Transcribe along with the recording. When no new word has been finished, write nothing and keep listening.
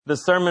The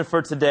sermon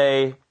for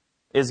today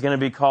is going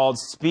to be called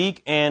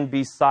Speak and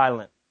Be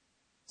Silent.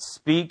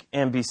 Speak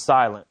and be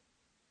silent.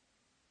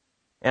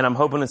 And I'm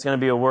hoping it's going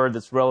to be a word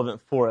that's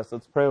relevant for us.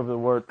 Let's pray over the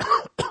word.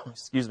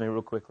 Excuse me,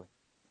 real quickly.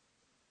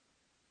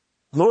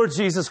 Lord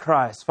Jesus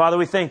Christ, Father,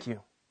 we thank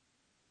you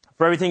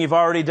for everything you've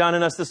already done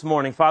in us this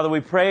morning. Father, we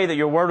pray that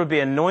your word would be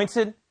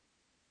anointed.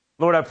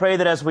 Lord, I pray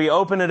that as we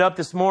open it up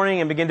this morning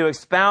and begin to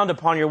expound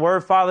upon your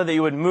word, Father, that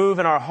you would move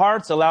in our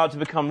hearts, allow it to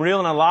become real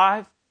and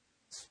alive.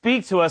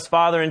 Speak to us,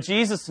 Father, in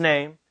Jesus'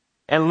 name,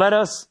 and let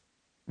us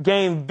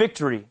gain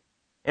victory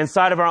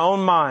inside of our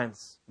own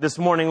minds this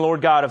morning,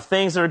 Lord God, of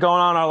things that are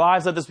going on in our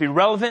lives. Let this be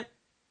relevant.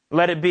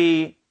 Let it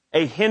be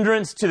a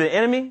hindrance to the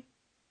enemy.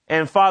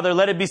 And Father,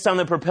 let it be something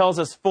that propels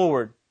us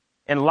forward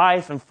in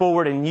life and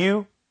forward in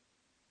you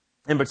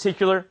in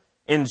particular.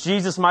 In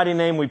Jesus' mighty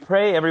name we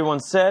pray. Everyone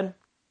said,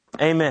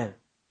 amen.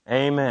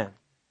 Amen.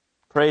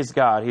 Praise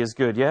God. He is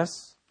good,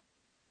 yes?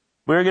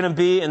 We're going to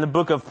be in the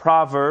book of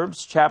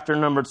Proverbs, chapter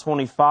number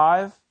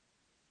 25,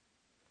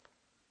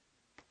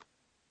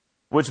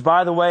 which,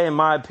 by the way, in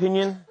my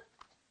opinion,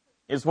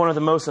 is one of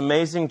the most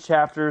amazing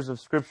chapters of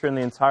Scripture in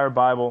the entire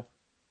Bible.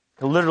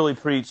 I could literally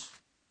preach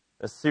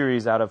a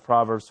series out of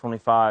Proverbs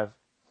 25.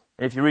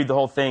 And if you read the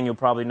whole thing, you'll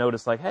probably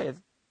notice, like, hey,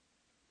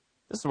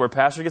 this is where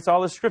Pastor gets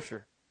all this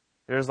Scripture.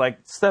 There's like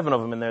 7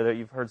 of them in there that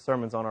you've heard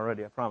sermons on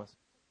already, I promise.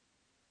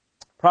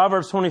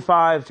 Proverbs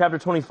 25, chapter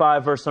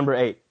 25, verse number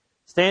 8.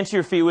 Stand to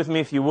your feet with me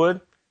if you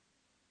would,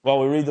 while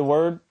we read the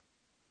word.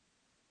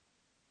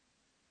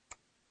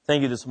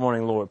 Thank you this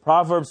morning, Lord.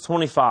 Proverbs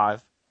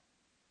 25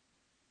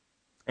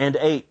 and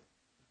 8.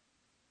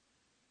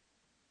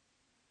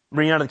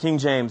 Reading out of the King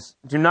James.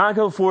 Do not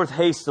go forth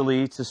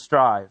hastily to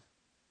strive,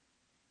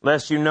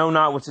 lest you know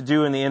not what to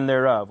do in the end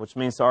thereof, which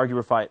means to argue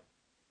or fight.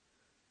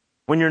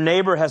 When your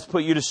neighbor has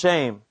put you to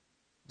shame,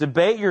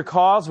 debate your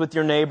cause with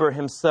your neighbor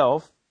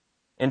himself,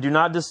 and do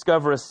not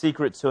discover a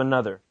secret to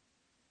another,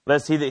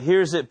 lest he that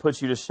hears it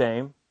put you to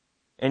shame,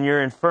 and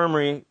your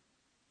infamy,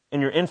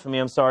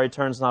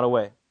 turns not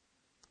away.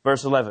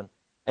 Verse 11.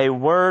 A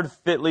word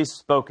fitly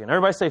spoken.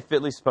 Everybody say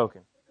fitly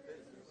spoken.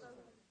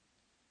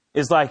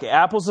 Is like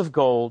apples of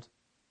gold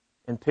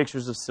and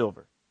pictures of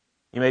silver.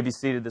 You may be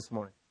seated this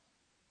morning.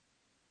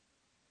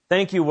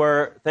 Thank you,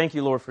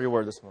 Lord, for your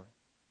word this morning.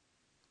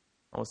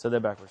 I almost said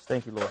that backwards.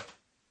 Thank you, Lord.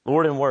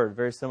 Lord and word,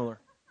 very similar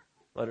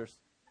letters.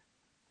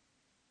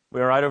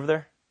 We all right over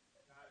there?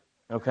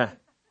 Okay.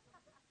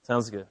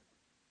 Sounds good.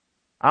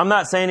 I'm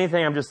not saying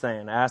anything, I'm just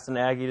saying. Asking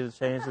Aggie to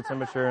change the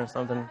temperature and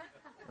something.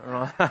 I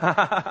don't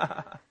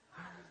know.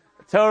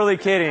 Totally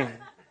kidding.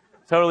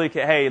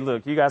 Hey,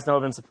 look, you guys know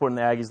I've been supporting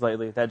the Aggies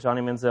lately. That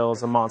Johnny Manziel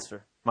is a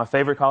monster. My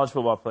favorite college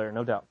football player,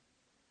 no doubt.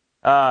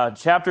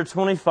 Chapter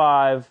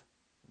 25,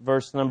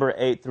 verse number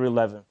 8 through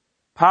 11.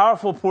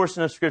 Powerful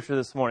portion of Scripture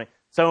this morning.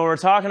 So when we're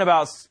talking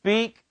about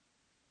speak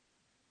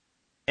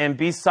and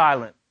be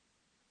silent,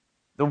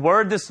 the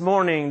word this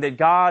morning that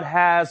God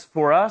has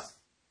for us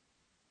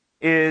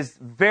is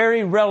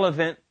very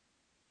relevant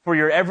for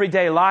your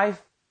everyday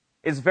life.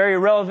 It's very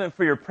relevant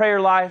for your prayer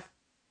life.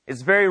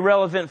 It's very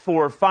relevant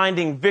for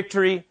finding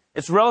victory.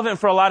 It's relevant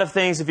for a lot of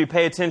things if you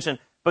pay attention.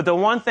 But the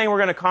one thing we're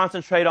going to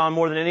concentrate on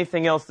more than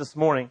anything else this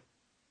morning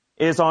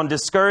is on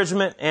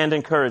discouragement and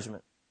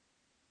encouragement.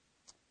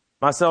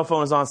 My cell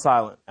phone is on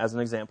silent, as an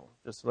example,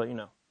 just to let you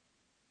know.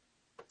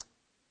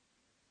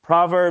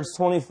 Proverbs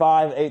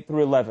 25, 8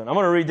 through 11. I'm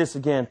going to read this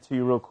again to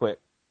you real quick.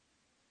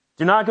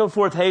 Do not go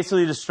forth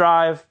hastily to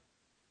strive,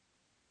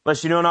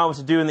 lest you know not what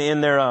to do in the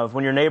end thereof,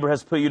 when your neighbor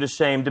has put you to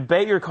shame.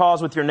 Debate your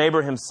cause with your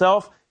neighbor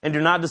himself, and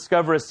do not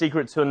discover a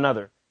secret to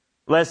another,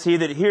 lest he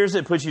that hears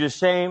it put you to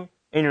shame,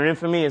 and your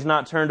infamy is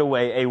not turned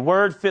away. A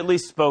word fitly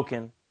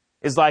spoken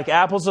is like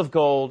apples of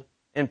gold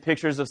and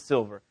pictures of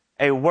silver.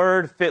 A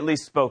word fitly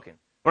spoken.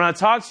 What I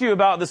talk to you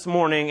about this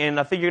morning, and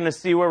I think you're going to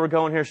see where we're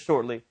going here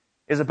shortly,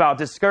 is about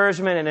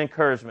discouragement and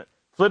encouragement.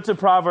 Flip to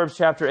Proverbs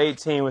chapter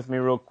 18 with me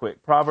real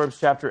quick. Proverbs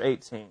chapter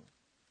 18.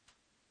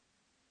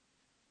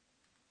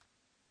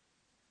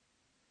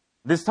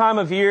 This time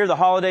of year, the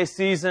holiday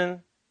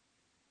season,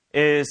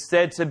 is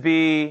said to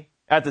be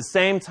at the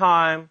same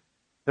time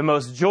the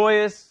most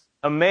joyous,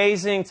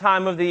 amazing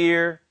time of the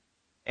year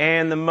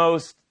and the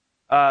most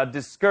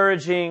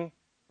discouraging,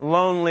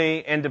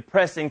 lonely, and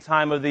depressing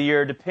time of the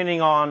year,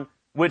 depending on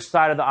which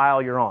side of the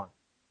aisle you're on.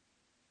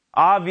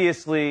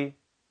 Obviously,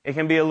 it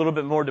can be a little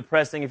bit more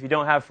depressing if you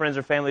don't have friends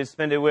or family to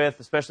spend it with,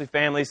 especially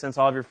family, since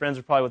all of your friends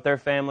are probably with their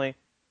family.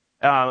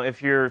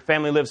 If your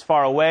family lives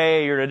far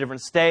away, you're in a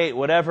different state,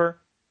 whatever.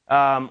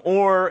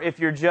 Or if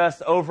you're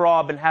just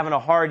overall been having a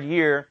hard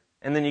year,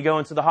 and then you go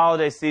into the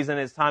holiday season,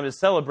 it's time to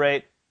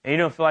celebrate, and you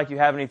don't feel like you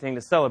have anything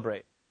to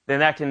celebrate. Then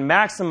that can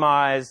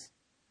maximize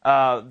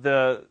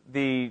the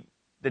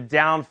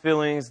down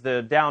feelings,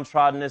 the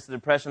downtroddenness, the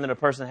depression that a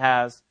person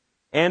has,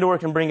 and or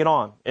can bring it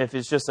on if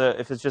it's just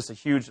a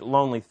huge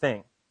lonely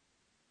thing.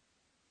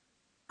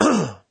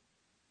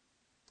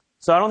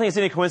 So I don't think it's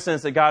any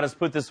coincidence that God has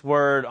put this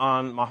word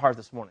on my heart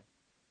this morning.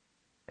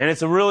 And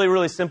it's a really,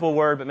 really simple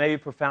word, but maybe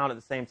profound at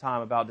the same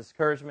time, about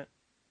discouragement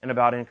and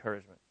about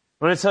encouragement.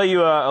 I'm going to tell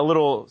you a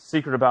little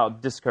secret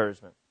about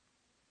discouragement.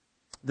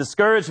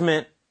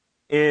 Discouragement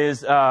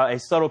is a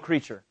subtle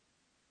creature,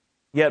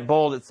 yet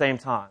bold at the same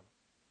time.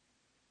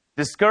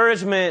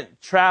 Discouragement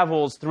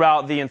travels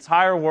throughout the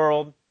entire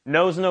world,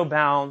 knows no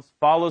bounds,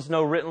 follows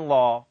no written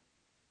law,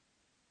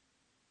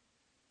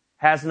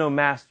 has no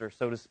master,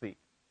 so to speak.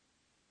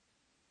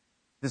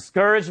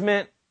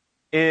 Discouragement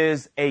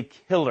is a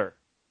killer,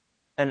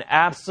 an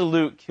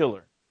absolute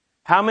killer.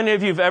 How many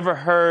of you have ever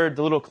heard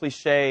the little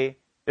cliche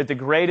that the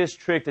greatest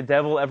trick the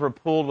devil ever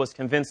pulled was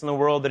convincing the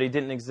world that he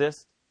didn't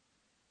exist?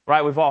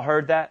 Right? We've all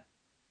heard that.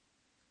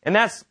 And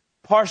that's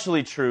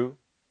partially true,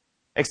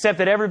 except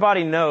that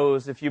everybody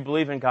knows if you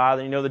believe in God,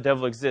 then you know the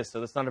devil exists,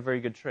 so that's not a very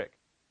good trick.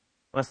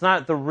 Well, it's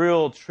not the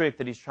real trick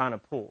that he's trying to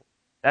pull.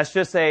 That's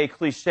just a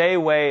cliche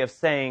way of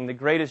saying the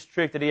greatest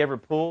trick that he ever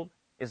pulled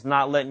is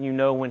not letting you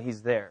know when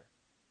he's there.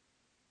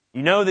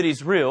 You know that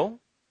he's real,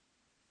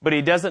 but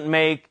he doesn't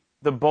make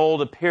the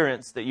bold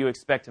appearance that you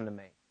expect him to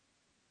make.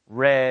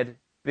 Red,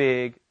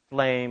 big,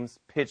 flames,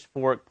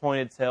 pitchfork,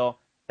 pointed tail,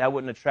 that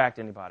wouldn't attract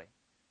anybody.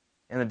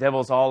 And the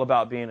devil's all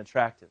about being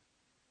attractive.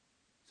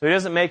 So he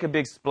doesn't make a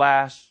big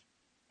splash.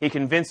 He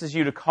convinces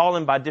you to call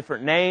him by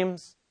different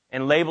names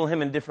and label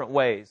him in different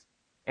ways.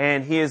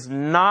 And he is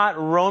not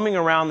roaming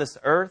around this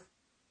earth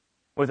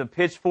with a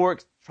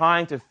pitchfork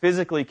trying to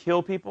physically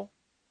kill people.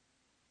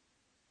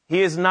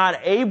 He is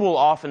not able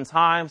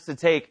oftentimes to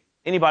take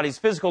anybody's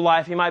physical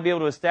life. He might be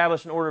able to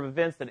establish an order of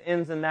events that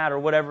ends in that or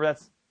whatever.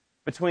 That's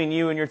between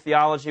you and your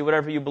theology,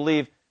 whatever you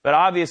believe. But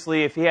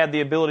obviously, if he had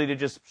the ability to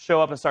just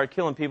show up and start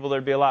killing people,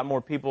 there'd be a lot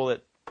more people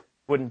that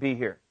wouldn't be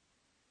here.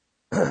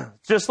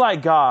 Just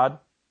like God,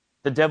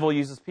 the devil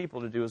uses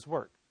people to do his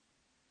work.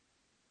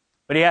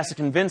 But he has to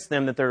convince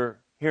them that they're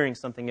hearing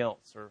something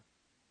else or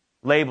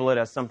label it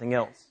as something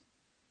else.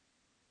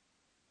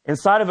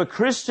 Inside of a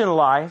Christian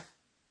life,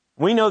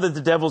 we know that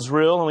the devil's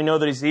real, and we know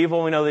that he's evil,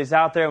 and we know that he's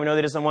out there, and we know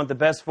that he doesn't want the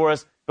best for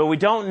us, but we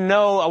don't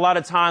know a lot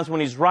of times when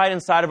he's right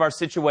inside of our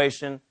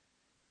situation.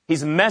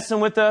 He's messing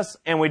with us,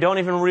 and we don't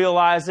even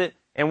realize it,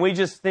 and we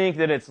just think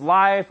that it's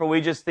life, or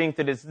we just think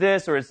that it's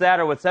this, or it's that,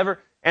 or whatever,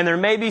 and there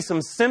may be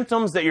some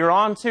symptoms that you're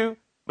onto,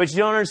 but you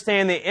don't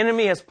understand the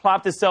enemy has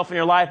plopped himself in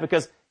your life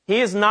because he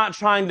is not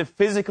trying to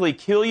physically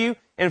kill you.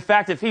 In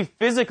fact, if he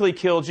physically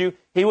killed you,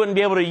 he wouldn't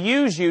be able to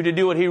use you to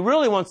do what he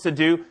really wants to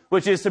do,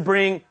 which is to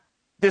bring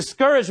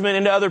discouragement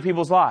into other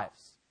people's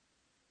lives.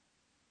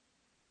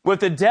 What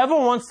the devil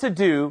wants to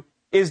do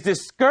is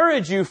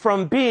discourage you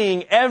from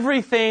being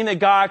everything that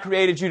God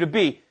created you to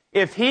be.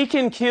 If he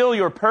can kill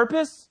your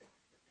purpose,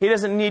 he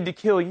doesn't need to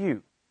kill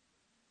you.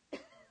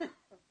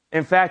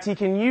 In fact, he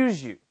can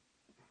use you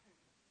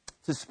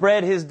to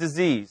spread his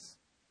disease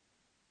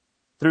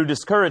through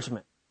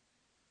discouragement.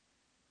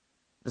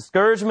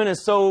 Discouragement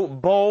is so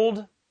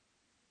bold,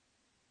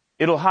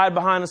 it'll hide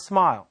behind a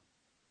smile.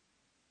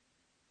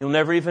 You'll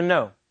never even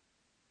know.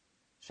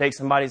 Shake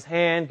somebody's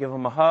hand, give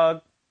them a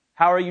hug.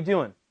 How are you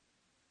doing?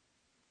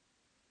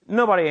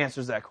 Nobody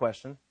answers that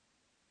question,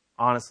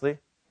 honestly.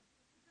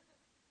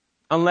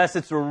 Unless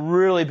it's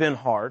really been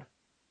hard.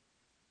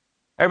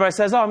 Everybody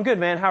says, "Oh, I'm good,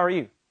 man. How are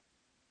you?"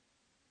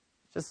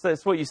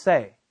 It's what you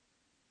say.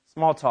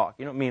 Small talk.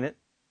 You don't mean it.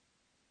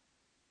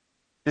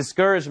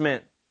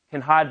 Discouragement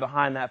can hide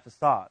behind that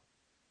facade.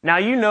 Now,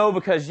 you know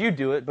because you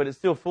do it, but it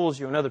still fools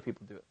you when other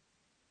people do it.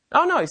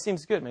 "Oh, no, he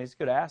seems good, man. He's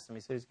good." I asked him.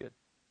 He said he's good.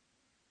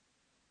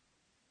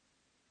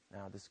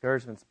 Now,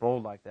 discouragement's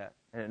bold like that,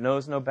 and it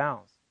knows no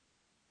bounds.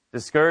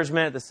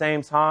 Discouragement at the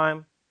same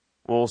time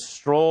will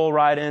stroll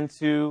right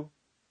into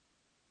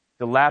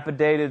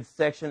dilapidated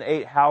Section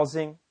 8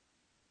 housing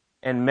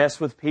and mess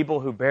with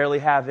people who barely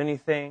have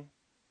anything.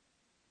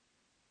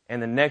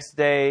 And the next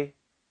day,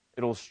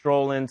 it'll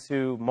stroll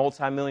into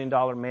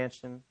multi-million-dollar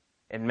mansion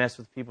and mess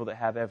with people that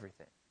have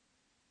everything.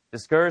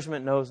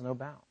 Discouragement knows no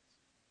bounds.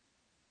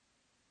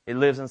 It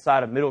lives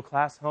inside of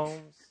middle-class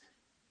homes.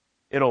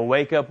 It'll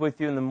wake up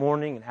with you in the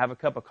morning and have a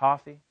cup of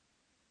coffee.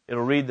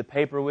 It'll read the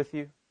paper with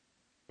you.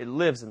 It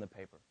lives in the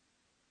paper.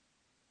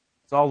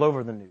 It's all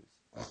over the news.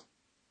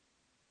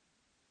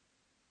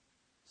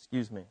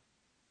 Excuse me.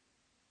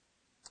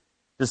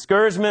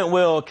 Discouragement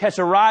will catch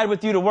a ride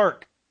with you to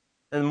work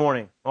in the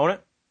morning, won't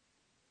it?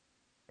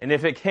 And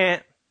if it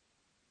can't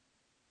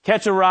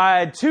catch a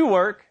ride to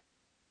work,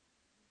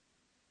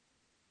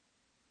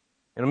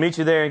 it'll meet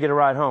you there and get a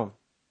ride home.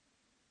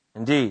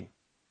 Indeed.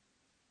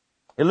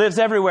 It lives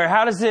everywhere.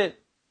 How does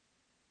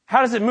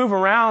it move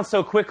around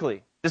so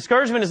quickly?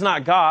 Discouragement is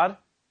not God.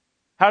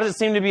 How does it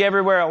seem to be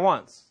everywhere at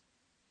once?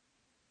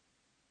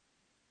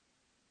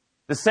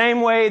 The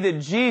same way that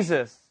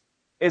Jesus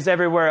is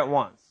everywhere at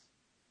once.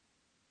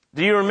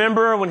 Do you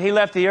remember when he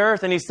left the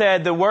earth and he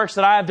said, "The works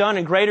that I have done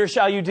and greater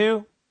shall you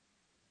do"?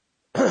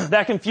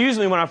 That confused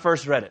me when I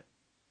first read it.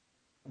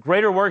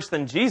 Greater works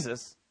than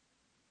Jesus?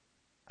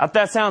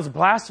 That sounds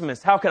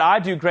blasphemous. How could I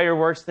do greater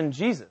works than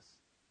Jesus?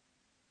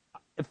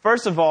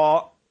 First of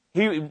all,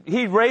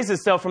 he raised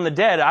himself from the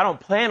dead. I don't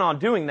plan on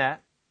doing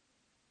that.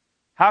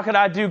 How could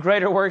I do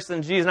greater works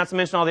than Jesus? Not to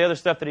mention all the other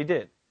stuff that he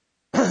did.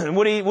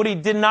 what he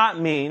did not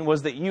mean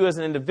was that you as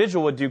an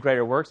individual would do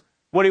greater works.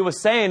 What he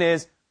was saying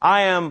is,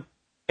 I am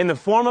in the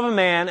form of a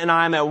man and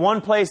I am at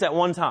one place at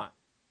one time.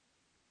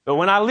 But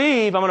when I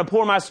leave, I'm going to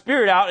pour my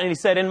Spirit out. And he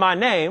said, in my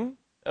name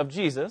of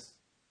Jesus,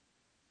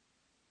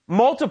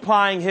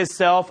 multiplying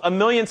himself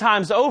 1,000,000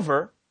 times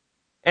over.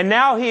 And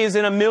now he is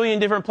in 1,000,000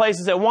 different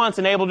places at once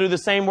and able to do the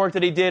same work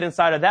that he did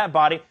inside of that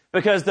body.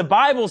 Because the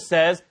Bible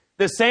says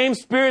the same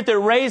Spirit that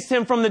raised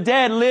him from the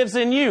dead lives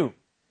in you.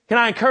 Can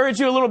I encourage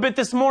you a little bit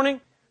this morning?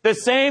 The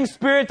same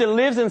Spirit that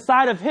lives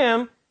inside of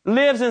him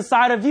lives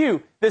inside of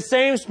you. The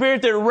same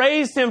Spirit that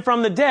raised him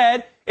from the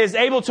dead is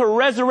able to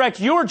resurrect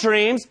your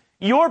dreams,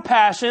 your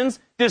passions.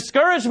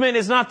 Discouragement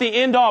is not the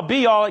end-all,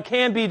 be-all. It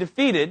can be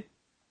defeated.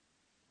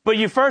 But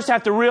you first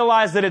have to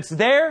realize that it's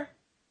there,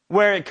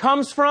 where it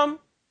comes from, and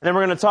then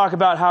we're going to talk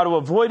about how to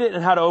avoid it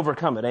and how to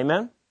overcome it.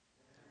 Amen?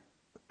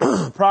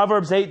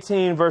 Proverbs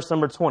 18, verse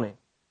number 20. It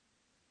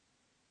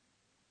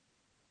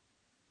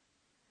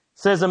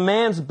says, a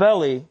man's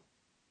belly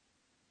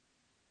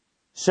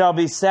shall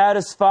be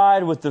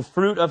satisfied with the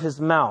fruit of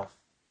his mouth,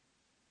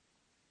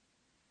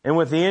 and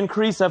with the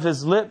increase of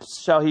his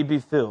lips shall he be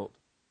filled.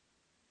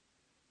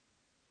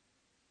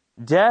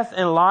 Death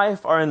and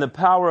life are in the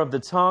power of the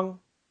tongue,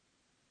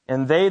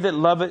 and they that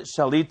love it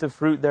shall eat the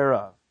fruit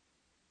thereof.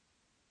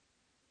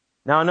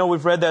 Now, I know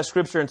we've read that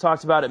scripture and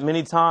talked about it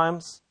many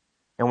times,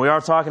 and we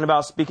are talking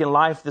about speaking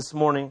life this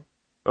morning,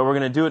 but we're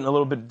going to do it in a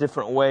little bit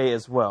different way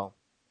as well.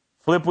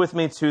 Flip with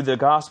me to the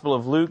Gospel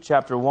of Luke,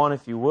 chapter 1,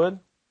 if you would.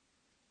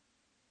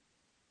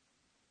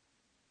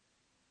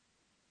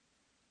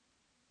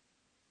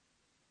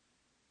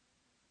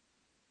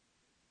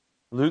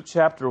 Luke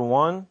chapter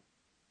 1.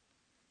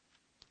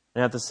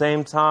 And at the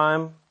same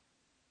time,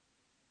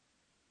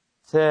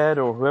 Ted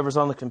or whoever's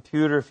on the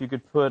computer, if you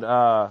could put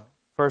 1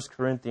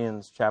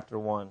 Corinthians chapter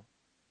 1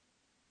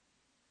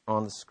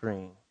 on the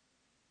screen.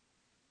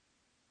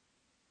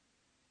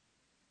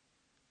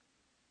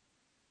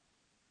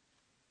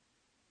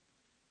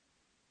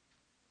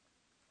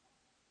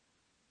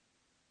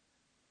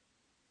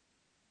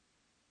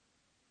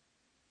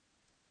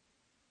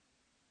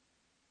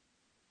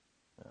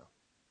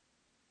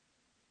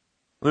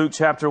 Luke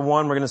chapter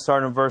 1, we're going to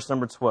start in verse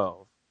number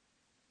 12.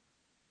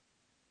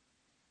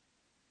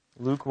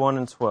 Luke 1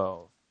 and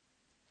 12.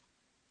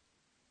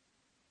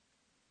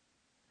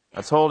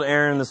 I told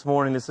Aaron this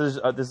morning this is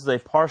a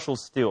partial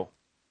steal.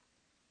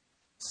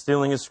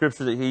 Stealing a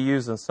scripture that he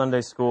used in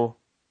Sunday school.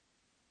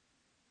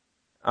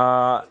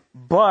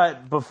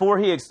 But before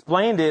he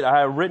explained it, I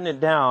had written it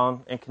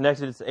down and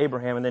connected it to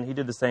Abraham, and then he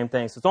did the same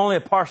thing. So it's only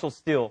a partial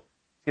steal.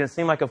 It's going to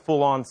seem like a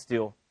full-on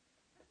steal,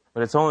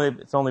 but it's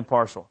only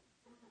partial.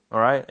 All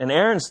right? And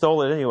Aaron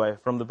stole it anyway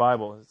from the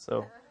Bible,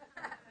 so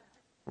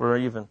we're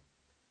even.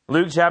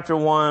 Luke chapter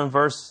 1,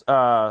 verse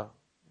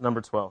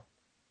number 12.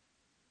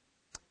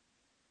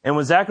 And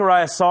when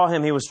Zacharias saw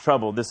him, he was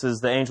troubled. This is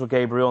the angel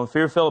Gabriel, and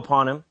fear fell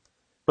upon him.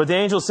 But the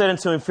angel said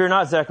unto him, fear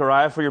not,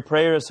 Zechariah, for your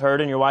prayer is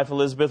heard, and your wife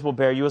Elizabeth will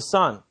bear you a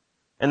son.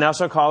 And thou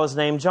shalt call his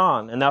name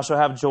John, and thou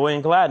shalt have joy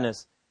and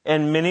gladness.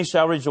 And many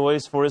shall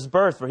rejoice for his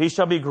birth, for he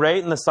shall be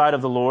great in the sight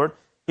of the Lord.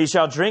 He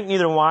shall drink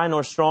neither wine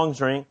nor strong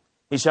drink.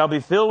 He shall be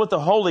filled with the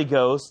Holy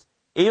Ghost,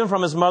 even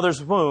from his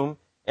mother's womb.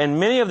 And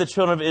many of the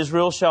children of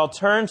Israel shall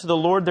turn to the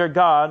Lord their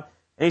God,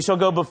 and he shall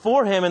go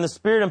before him in the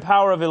spirit and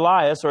power of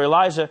Elias, or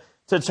Elijah,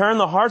 to turn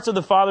the hearts of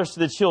the fathers to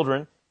the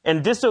children,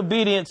 and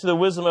disobedient to the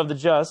wisdom of the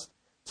just,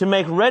 to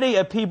make ready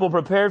a people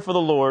prepared for the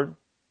Lord.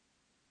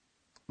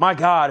 My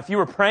God, if you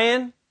were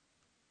praying,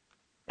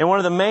 and one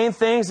of the main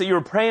things that you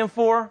were praying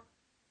for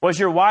was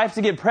your wife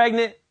to get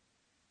pregnant,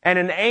 and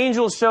an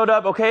angel showed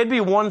up, okay, it'd be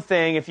one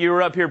thing if you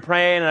were up here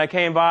praying and I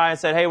came by and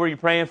said, hey, what are you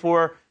praying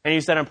for? And you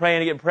said, I'm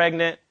praying to get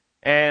pregnant.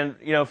 And,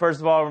 first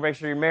of all, make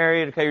sure you're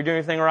married. Okay, you're doing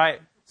everything right.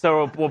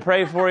 So we'll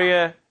pray for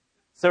you.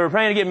 So we're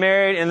praying to get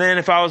married. And then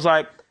if I was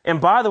like,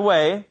 and by the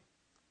way,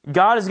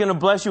 God is going to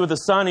bless you with a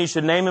son. You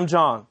should name him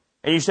John.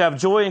 And you should have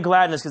joy and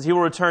gladness because he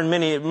will return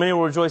many. Many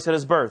will rejoice at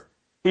his birth.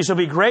 He shall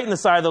be great in the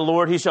sight of the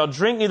Lord. He shall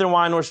drink neither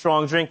wine nor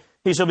strong drink.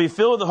 He shall be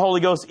filled with the Holy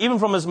Ghost, even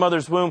from his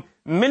mother's womb.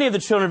 Many of the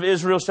children of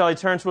Israel shall he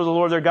turn toward the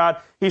Lord their God.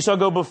 He shall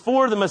go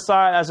before the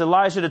Messiah as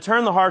Elijah to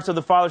turn the hearts of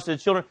the fathers to the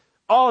children.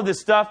 All of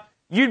this stuff,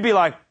 you'd be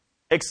like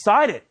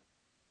excited,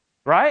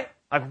 right?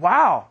 Like,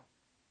 wow,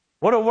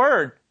 what a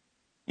word.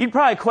 You'd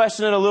probably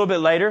question it a little bit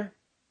later.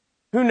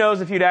 Who knows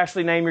if you'd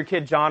actually name your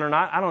kid John or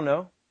not? I don't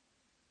know.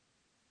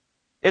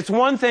 It's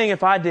one thing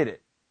if I did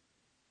it.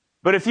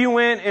 But if you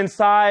went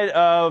inside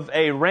of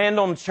a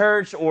random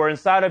church or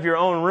inside of your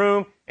own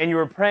room and you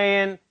were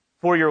praying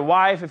for your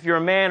wife, if you're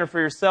a man, or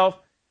for yourself,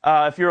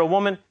 if you're a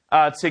woman,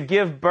 to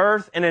give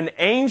birth, and an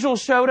angel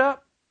showed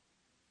up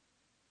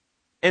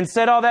and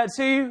said all that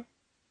to you,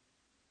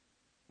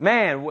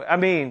 man, I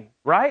mean,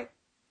 right?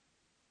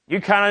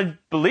 You kind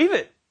of believe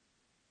it.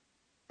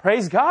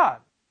 Praise God.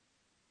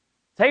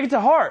 Take it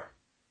to heart.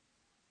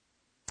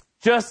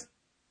 Just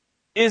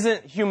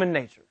isn't human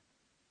nature.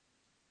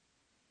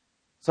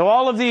 So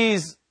all of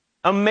these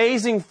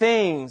amazing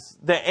things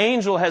the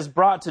angel has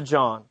brought to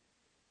John,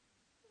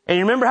 And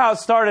you remember how it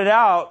started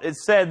out? It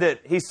said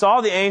that he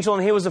saw the angel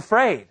and he was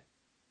afraid.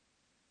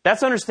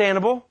 That's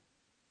understandable.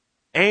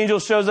 Angel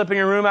shows up in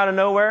your room out of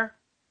nowhere.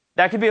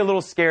 That could be a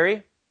little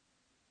scary.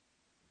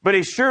 But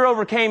he sure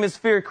overcame his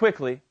fear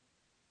quickly.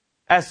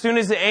 As soon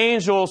as the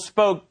angel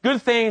spoke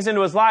good things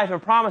into his life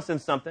and promised him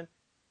something,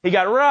 he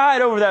got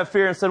right over that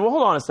fear and said, well,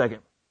 hold on a second.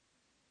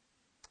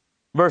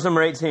 Verse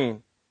number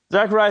 18.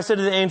 Zechariah said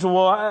to the angel,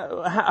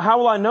 well, how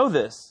will I know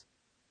this?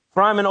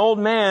 For I'm an old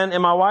man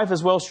and my wife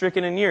is well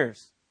stricken in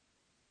years.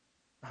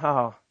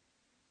 Oh.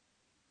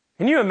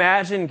 Can you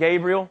imagine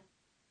Gabriel?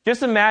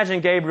 Just imagine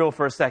Gabriel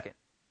for a second.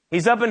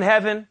 He's up in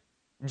heaven.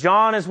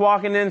 John is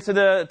walking into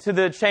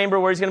the chamber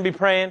where he's going to be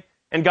praying.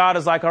 And God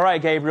is like, all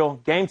right, Gabriel,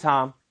 game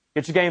time.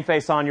 Get your game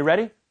face on. You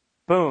ready?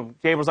 Boom.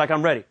 Gabriel's like,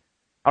 I'm ready.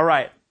 All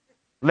right.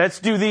 Let's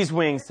do these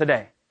wings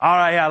today. All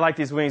right, yeah, I like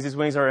these wings. These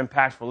wings are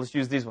impactful. Let's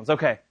use these ones.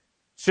 Okay.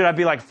 Should I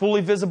be like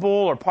fully visible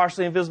or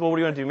partially invisible? What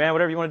do you want to do, man?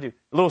 Whatever you want to do.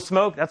 A little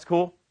smoke. That's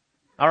cool.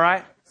 All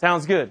right.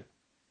 Sounds good.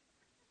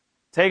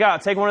 Take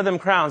one of them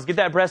crowns. Get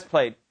that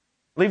breastplate.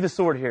 Leave the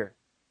sword here.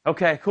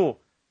 Okay, cool.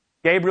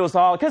 Gabriel's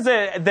all, because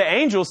the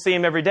angels see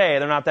him every day.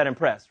 They're not that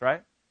impressed,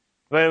 right?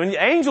 But when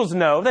the angels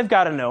know, they've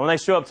got to know. When they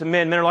show up to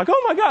men, they're like,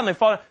 oh my God, and they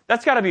fall.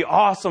 That's got to be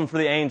awesome for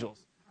the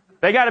angels.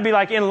 They got to be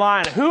like in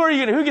line.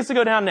 Who gets to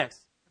go down next?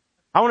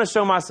 I want to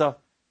show myself.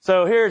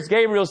 So here's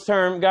Gabriel's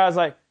turn. God's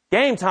like,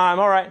 game time.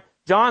 All right.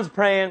 John's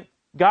praying.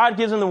 God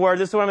gives him the word.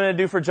 This is what I'm going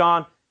to do for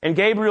John. And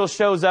Gabriel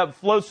shows up,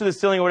 floats through the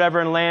ceiling or whatever,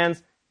 and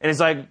lands. And he's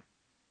like,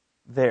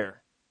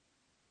 there.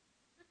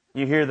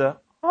 You hear the,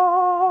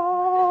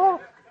 oh.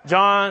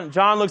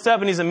 John looks up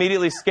and he's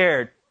immediately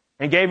scared.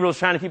 And Gabriel's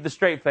trying to keep the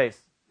straight face.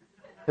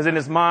 Because in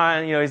his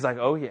mind, he's like,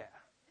 oh yeah,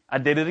 I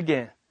did it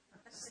again.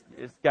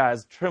 This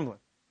guy's trembling.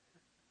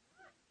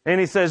 And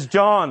he says,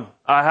 John,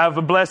 I have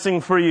a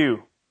blessing for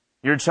you.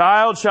 Your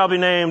child shall be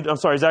named,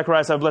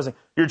 Zacharias have a blessing.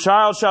 Your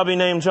child shall be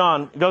named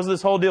John. It goes to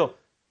this whole deal.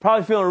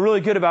 Probably feeling really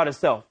good about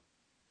himself.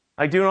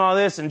 Like doing all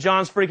this, and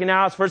John's freaking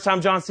out. It's the first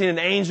time John's seen an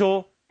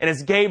angel, and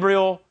it's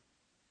Gabriel.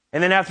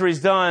 And then after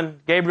he's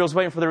done, Gabriel's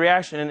waiting for the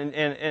reaction,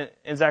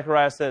 and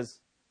Zacharias says,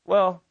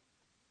 well,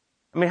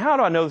 how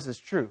do I know this is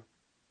true?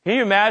 Can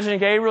you imagine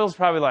Gabriel's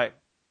probably like,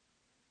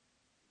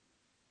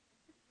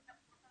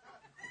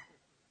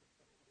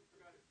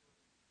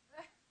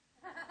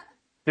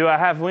 do I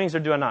have wings or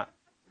do I not?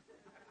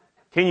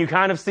 Can you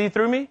kind of see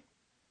through me?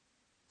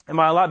 Am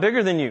I a lot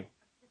bigger than you?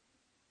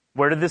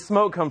 Where did this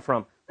smoke come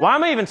from? Why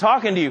am I even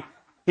talking to you?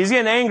 He's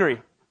getting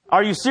angry.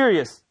 Are you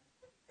serious?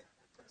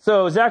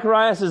 So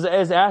Zacharias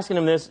is asking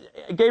him this.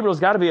 Gabriel's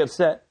got to be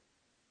upset.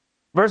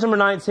 Verse number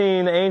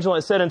 19, the angel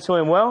had said unto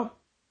him, well,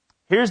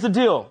 here's the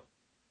deal.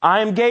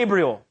 I am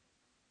Gabriel.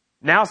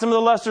 Now some of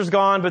the luster's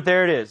gone, but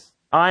there it is.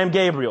 I am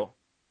Gabriel.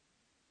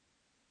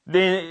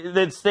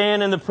 That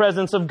stand in the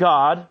presence of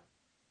God,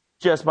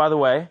 just by the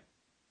way.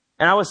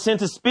 And I was sent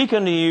to speak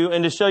unto you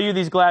and to show you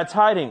these glad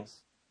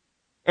tidings.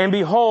 And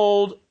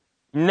behold,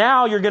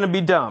 now you're going to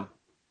be dumb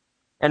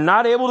and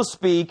not able to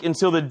speak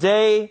until the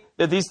day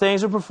that these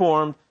things are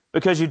performed,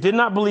 because you did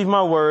not believe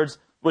my words,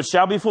 which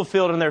shall be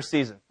fulfilled in their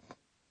season.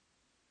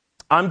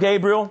 I'm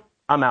Gabriel.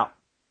 I'm out.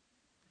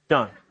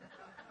 Done.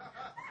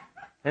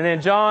 And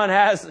then John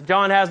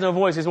has no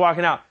voice. He's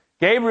walking out.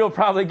 Gabriel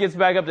probably gets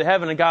back up to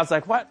heaven, and God's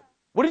like, what?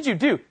 What did you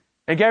do?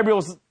 And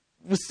Gabriel's,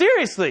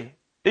 seriously,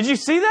 did you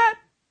see that?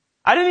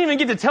 I didn't even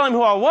get to tell him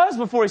who I was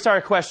before he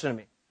started questioning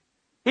me.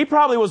 He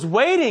probably was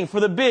waiting for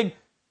the big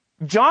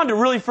John to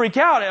really freak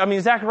out.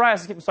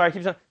 Zacharias,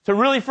 to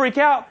really freak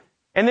out.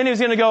 And then he was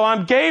going to go,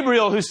 I'm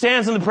Gabriel who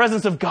stands in the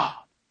presence of God.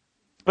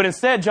 But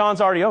instead,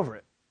 John's already over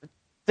it.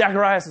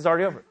 Zacharias is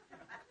already over it.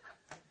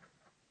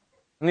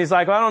 And he's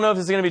like, well, I don't know if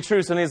this is going to be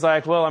true. So he's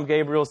like, well, I'm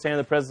Gabriel standing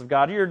in the presence of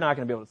God. You're not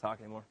going to be able to talk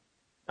anymore.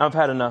 I've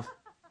had enough.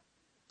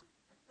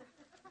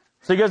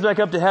 So he goes back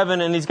up to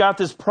heaven, and he's got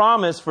this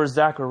promise for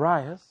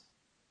Zacharias.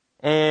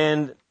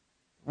 And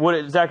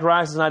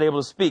Zacharias is not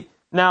able to speak.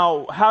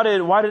 Now, why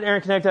did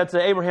Aaron connect that to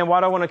Abraham?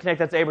 Why do I want to connect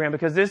that to Abraham?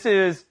 Because this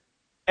is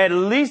at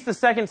least the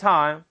second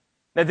time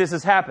that this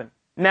has happened.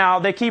 Now,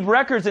 they keep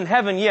records in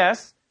heaven,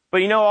 yes.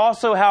 But you know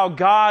also how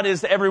God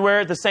is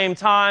everywhere at the same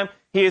time.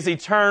 He is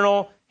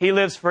eternal. He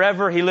lives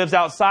forever. He lives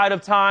outside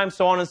of time,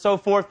 so on and so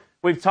forth.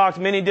 We've talked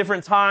many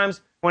different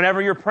times.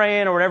 Whenever you're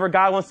praying or whenever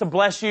God wants to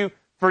bless you,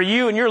 for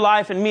you in your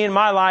life and me in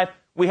my life,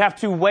 we have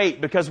to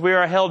wait because we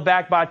are held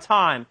back by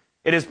time.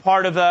 It is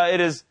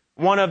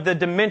one of the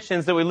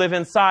dimensions that we live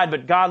inside,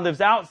 but God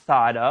lives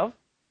outside of.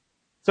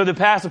 So the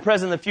past, the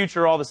present, and the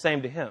future are all the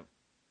same to Him.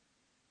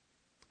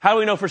 How do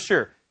we know for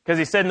sure? Because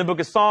He said in the book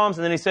of Psalms,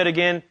 and then He said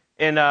again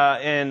in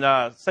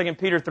 2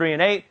 Peter 3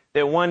 and 8,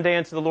 that one day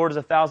unto the Lord is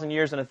 1,000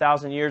 years, and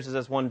 1,000 years is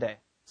as one day.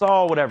 It's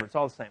all whatever. It's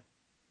all the same.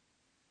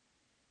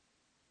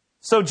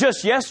 So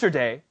just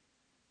yesterday,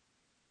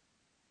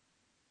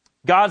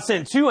 God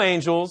sent two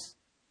angels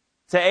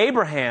to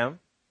Abraham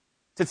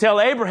to tell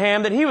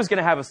Abraham that he was going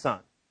to have a son.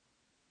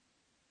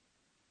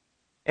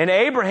 And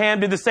Abraham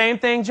did the same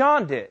thing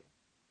John did.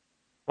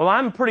 Well,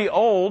 I'm pretty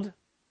old.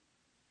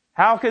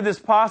 How could this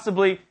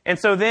possibly... And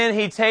so then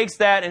he takes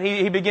that and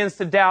he begins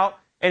to doubt.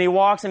 and he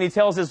walks and he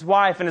tells his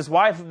wife, and his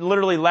wife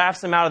literally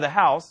laughs him out of the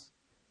house.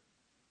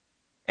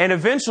 And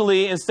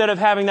eventually, instead of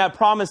having that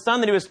promised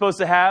son that he was supposed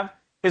to have,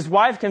 his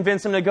wife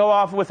convinced him to go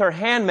off with her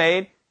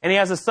handmaid, and he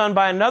has a son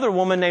by another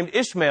woman named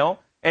Ishmael.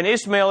 And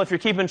Ishmael, if you're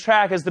keeping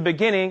track, is the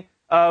beginning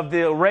of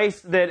the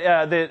race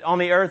that on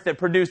the earth that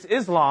produced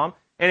Islam.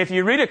 And if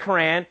you read a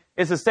Quran,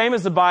 it's the same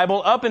as the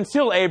Bible up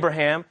until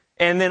Abraham.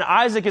 And then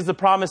Isaac is the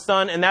promised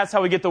son, and that's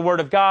how we get the word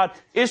of God.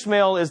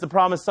 Ishmael is the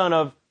promised son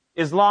of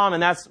Islam,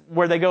 and that's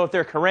where they go with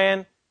their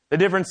Quran. The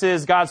difference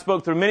is God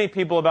spoke through many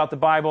people about the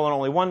Bible and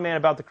only one man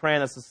about the Quran.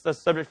 That's a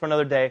subject for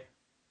another day.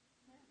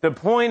 The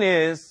point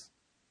is,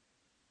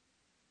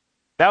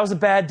 that was a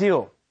bad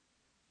deal.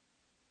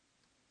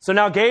 So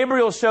now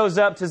Gabriel shows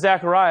up to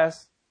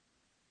Zacharias,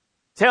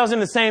 tells him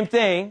the same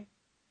thing.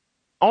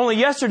 Only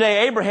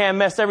yesterday, Abraham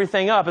messed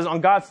everything up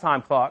on God's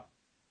time clock.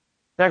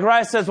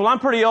 Zacharias says, well, I'm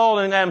pretty old,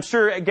 and I'm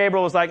sure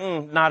Gabriel was like,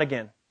 not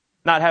again.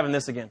 Not having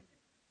this again.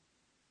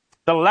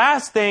 The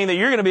last thing that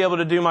you're going to be able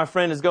to do, my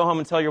friend, is go home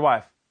and tell your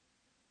wife.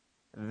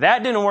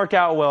 That didn't work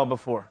out well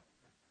before.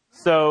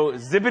 So,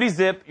 zippity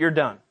zip, you're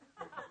done.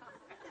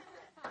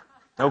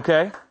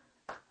 Okay?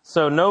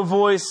 So, no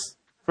voice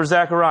for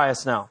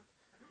Zacharias now.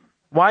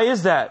 Why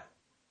is that?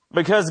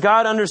 Because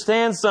God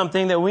understands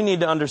something that we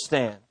need to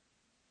understand.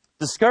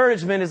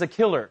 Discouragement is a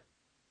killer.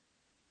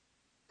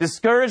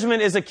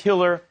 Discouragement is a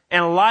killer,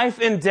 and life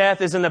and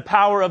death is in the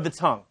power of the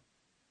tongue.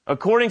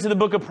 According to the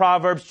book of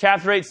Proverbs,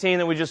 chapter 18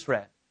 that we just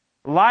read.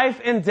 Life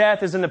and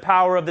death is in the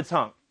power of the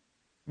tongue.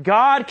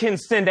 God can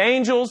send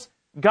angels.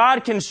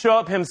 God can show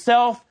up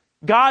himself.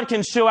 God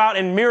can show out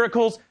in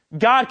miracles.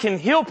 God can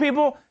heal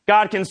people.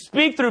 God can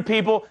speak through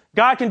people.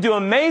 God can do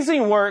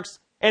amazing works.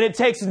 And it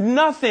takes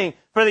nothing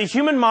for the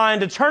human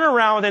mind to turn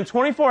around within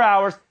 24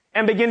 hours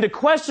and begin to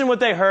question what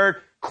they heard,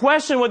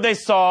 question what they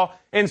saw,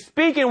 and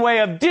speak in way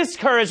of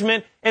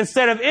discouragement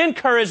instead of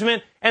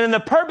encouragement. And then the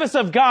purpose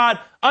of God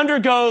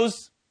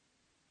undergoes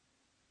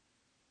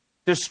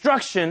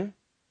destruction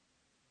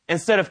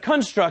instead of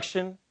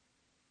construction.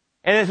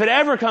 And if it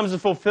ever comes to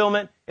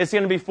fulfillment, it's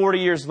going to be 40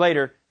 years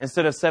later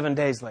instead of 7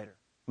 days later.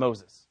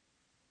 Moses.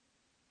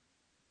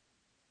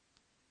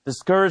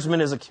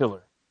 Discouragement is a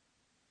killer.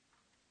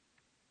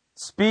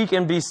 Speak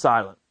and be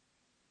silent.